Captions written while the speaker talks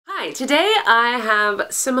Hi, today I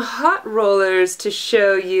have some hot rollers to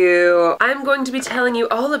show you. I'm going to be telling you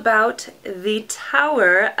all about the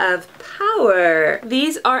Tower of Power.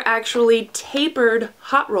 These are actually tapered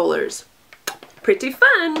hot rollers. Pretty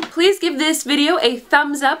fun! Please give this video a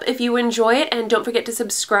thumbs up if you enjoy it, and don't forget to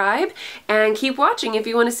subscribe and keep watching if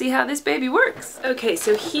you want to see how this baby works. Okay,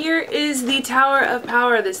 so here is the Tower of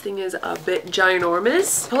Power. This thing is a bit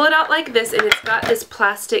ginormous. Pull it out like this and it's got this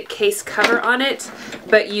plastic case cover on it,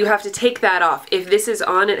 but you have to take that off. If this is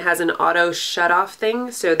on, it has an auto shut off thing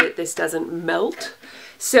so that this doesn't melt.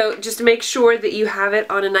 So just make sure that you have it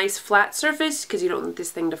on a nice flat surface because you don't want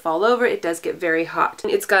this thing to fall over. It does get very hot.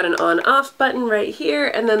 It's got an on-off button right here,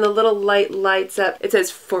 and then the little light lights up. It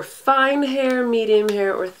says for fine hair, medium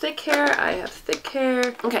hair, or thick hair. I have thick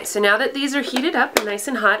hair. Okay, so now that these are heated up and nice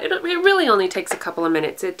and hot, it really only takes a couple of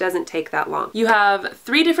minutes. It doesn't take that long. You have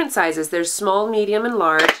 3 different sizes. There's small, medium, and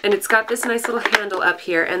large, and it's got this nice little handle up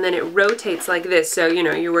here, and then it rotates like this. So, you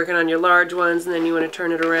know, you're working on your large ones, and then you want to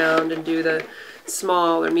turn it around and do the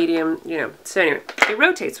small or medium, you know. So anyway, it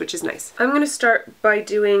rotates, which is nice. I'm going to start by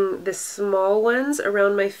doing the small ones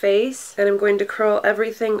around my face, and I'm going to curl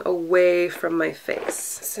everything away from my face.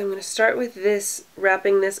 So I'm going to start with this,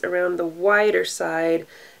 wrapping this around the wider side,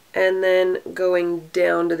 and then going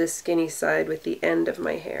down to the skinny side with the end of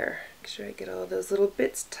my hair. Make sure I get all those little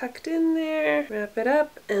bits tucked in there. Wrap it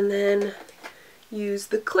up, and then use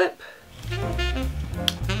the clip.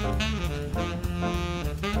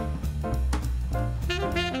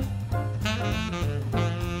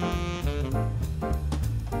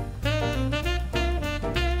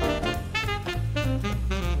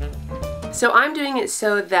 So I'm doing it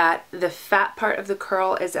so that the fat part of the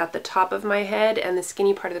curl is at the top of my head and the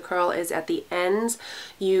skinny part of the curl is at the ends.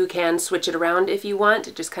 You can switch it around if you want.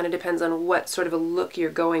 It just kind of depends on what sort of a look you're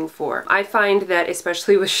going for. I find that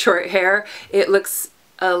especially with short hair, it looks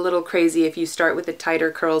a little crazy if you start with the tighter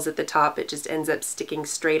curls at the top. It just ends up sticking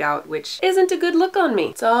straight out, which isn't a good look on me.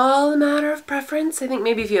 It's all a matter of preference. I think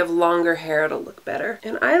maybe if you have longer hair, it'll look better.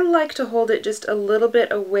 And I like to hold it just a little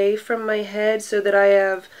bit away from my head so that I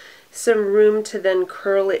have some room to then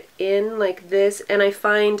curl it in like this, and I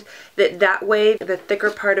find that that way the thicker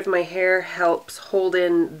part of my hair helps hold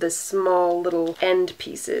in the small little end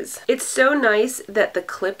pieces. It's so nice that the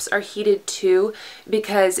clips are heated too,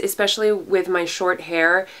 because especially with my short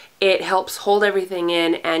hair, it helps hold everything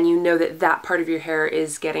in, and you know that that part of your hair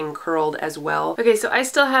is getting curled as well. Okay, so I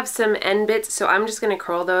still have some end bits, so I'm just gonna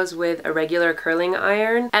curl those with a regular curling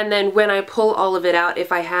iron, and then when I pull all of it out,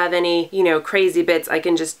 if I have any, you know, crazy bits, I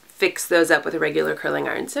can just fix those up with a regular curling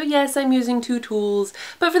iron. So yes, I'm using 2 tools,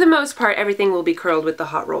 but for the most part, everything will be curled with the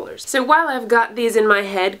hot rollers. So while I've got these in my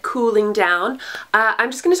head cooling down,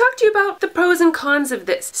 I'm just gonna talk to you about the pros and cons of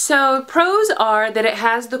this. So pros are that it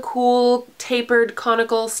has the cool tapered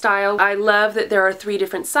conical style. I love that there are 3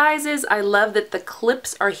 different sizes. I love that the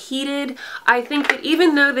clips are heated. I think that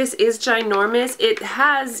even though this is ginormous, it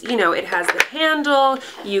has, you know, it has the handle,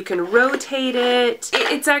 you can rotate it.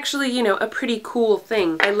 It's actually, you know, a pretty cool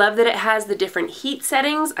thing. I love that it has the different heat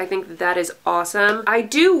settings. I think that that is awesome. I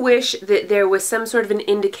do wish that there was some sort of an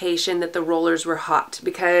indication that the rollers were hot,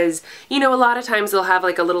 because, you know, a lot of times they'll have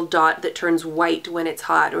like a little dot that turns white when it's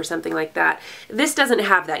hot or something like that. This doesn't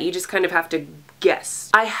have that. You just kind of have to guess.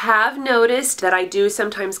 I have noticed that I do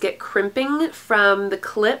sometimes get crimping from the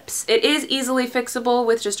clips. It is easily fixable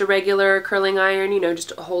with just a regular curling iron, you know,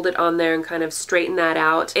 just hold it on there and kind of straighten that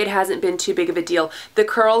out. It hasn't been too big of a deal. The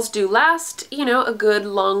curls do last, you know, a good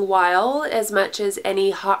long while, as much as any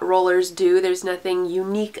hot rollers do. There's nothing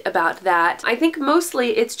unique about that. I think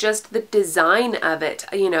mostly it's just the design of it.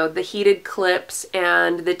 You know, the heated clips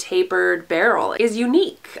and the tapered barrel is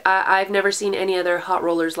unique. I've never seen any other hot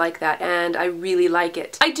rollers like that, and I really like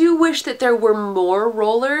it. I do wish that there were more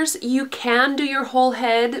rollers. You can do your whole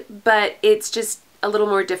head, but it's just a little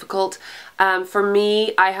more difficult. For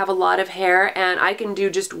me, I have a lot of hair and I can do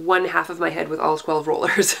just 1/2 of my head with all 12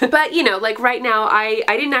 rollers. But you know, like right now, I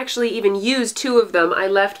didn't actually even use 2 of them. I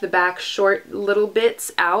left the back short little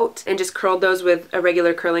bits out and just curled those with a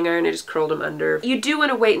regular curling iron. I just curled them under. You do want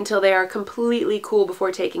to wait until they are completely cool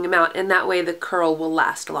before taking them out, and that way the curl will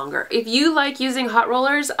last longer. If you like using hot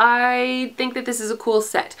rollers, I think that this is a cool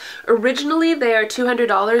set. Originally, they are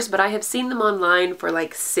 $200, but I have seen them online for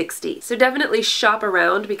like $60. So definitely shop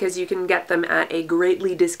around because you can get them at a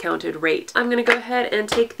greatly discounted rate. I'm gonna go ahead and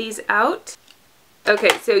take these out.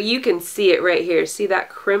 Okay, so you can see it right here. See that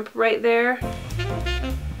crimp right there?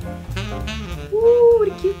 Ooh, what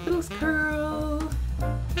a cute little curl.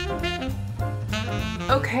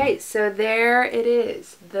 Okay, so there it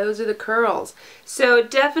is. Those are the curls. So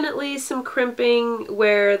definitely some crimping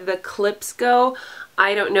where the clips go.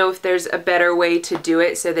 I don't know if there's a better way to do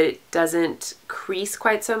it so that it doesn't crease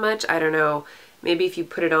quite so much. I don't know. Maybe if you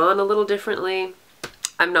put it on a little differently.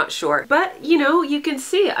 I'm not sure. But, you know, you can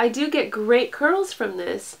see I do get great curls from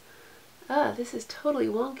this. Ah, this is totally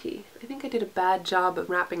wonky. I think I did a bad job of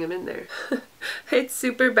wrapping them in there. It's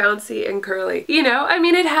super bouncy and curly. You know, I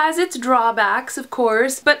mean, it has its drawbacks, of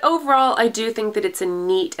course, but overall, I do think that it's a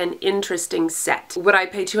neat and interesting set. Would I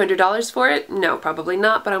pay $200 for it? No, probably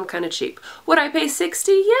not, but I'm kind of cheap. Would I pay $60?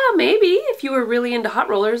 Yeah, maybe, if you were really into hot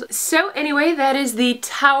rollers. So anyway, that is the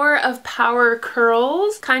Tower of Power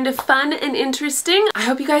curls. Kind of fun and interesting. I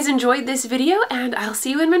hope you guys enjoyed this video, and I'll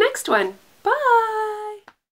see you in my next one. Bye!